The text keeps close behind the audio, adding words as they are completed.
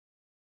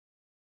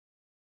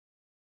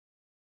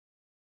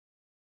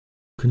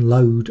can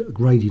load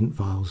gradient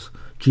files,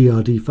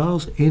 GRD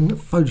files in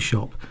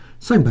Photoshop.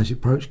 Same basic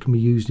approach can be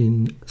used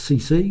in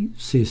CC,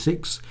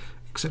 CS6,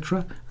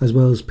 etc., as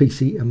well as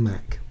PC and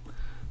Mac.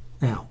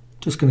 Now,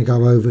 just going to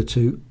go over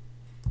to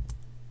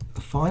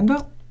the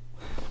Finder,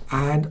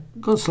 and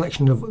got a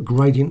selection of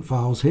gradient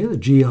files here, the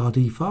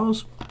GRD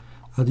files.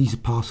 These are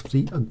part of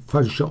the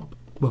Photoshop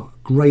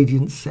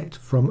gradient set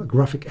from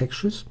Graphic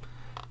Extras.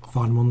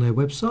 Find them on their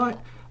website.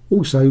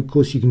 Also, of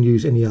course, you can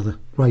use any other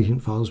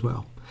gradient file as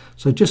well.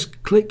 So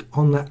just click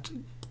on that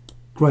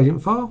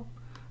gradient file,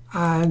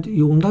 and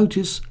you'll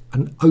notice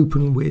an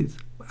open with,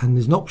 and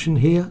there's an option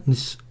here, and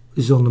this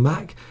is on the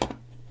Mac,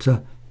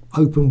 to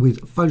open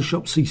with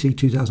Photoshop CC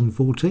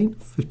 2014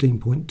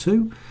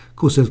 15.2. Of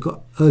course, they've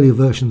got earlier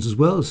versions as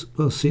well as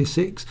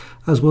CS6,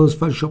 as well as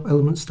Photoshop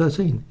Elements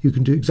 13. You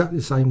can do exactly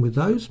the same with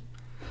those.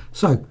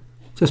 So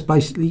just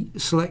basically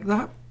select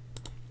that,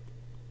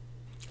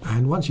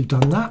 and once you've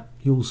done that,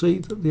 you'll see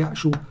that the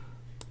actual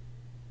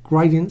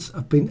gradients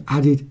have been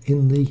added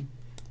in the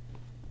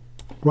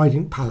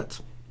gradient palette.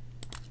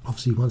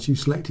 Obviously, once you've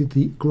selected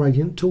the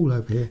gradient tool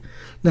over here.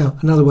 Now,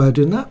 another way of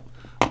doing that,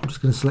 I'm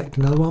just going to select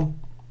another one.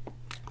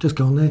 Just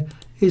go on there,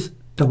 is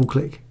double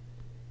click.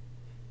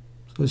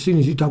 So as soon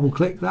as you double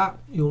click that,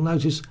 you'll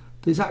notice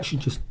there's actually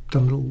just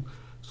done a little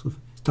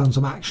done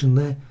some action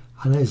there,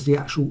 and there's the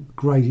actual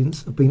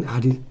gradients have been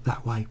added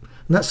that way.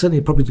 And that's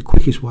certainly probably the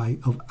quickest way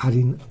of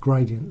adding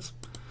gradients.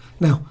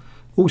 Now,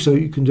 also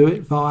you can do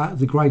it via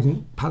the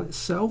gradient palette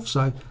itself.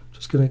 So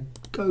just going to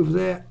go over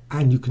there,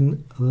 and you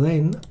can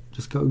then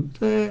just go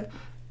there,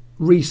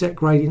 reset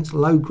gradients,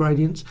 load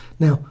gradients.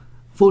 Now,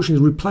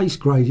 unfortunately, replace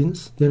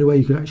gradients, the only way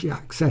you can actually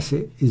access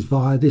it is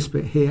via this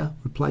bit here,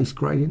 replace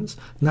gradients,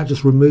 and that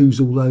just removes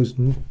all those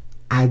and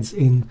adds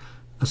in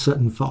a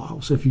certain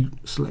file. So if you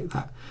select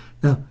that.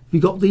 Now, if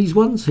you've got these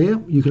ones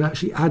here, you can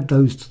actually add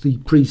those to the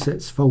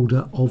presets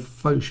folder of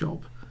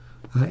Photoshop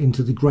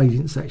into the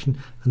gradient section,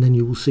 and then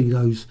you will see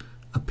those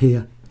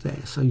appear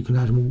there. So you can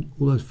add them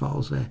all those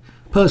files there.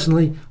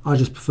 Personally, I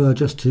just prefer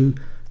just to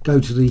go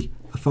to the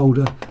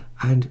folder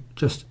and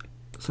just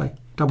say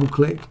double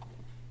click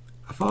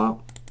a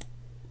file,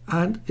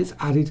 and it's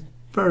added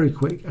very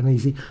quick and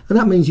easy. And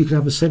that means you can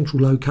have a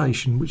central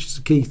location, which is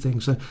the key thing.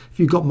 So if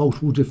you've got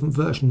multiple different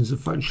versions of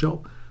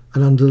Photoshop,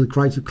 and under the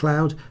Creative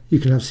Cloud, you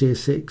can have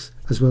CS6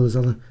 as well as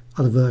other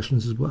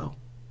versions as well.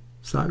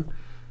 So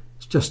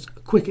it's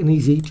just quick and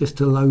easy just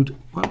to load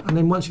one, and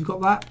then once you've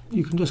got that,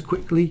 you can just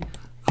quickly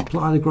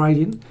apply the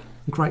gradient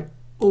and create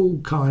all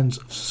kinds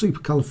of super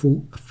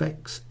colourful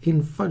effects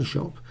in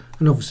Photoshop.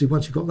 And obviously,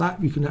 once you've got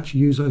that, you can actually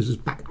use those as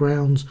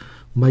backgrounds,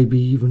 maybe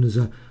even as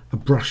a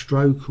brush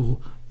stroke or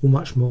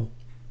much more.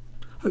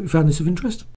 Hope you found this of interest.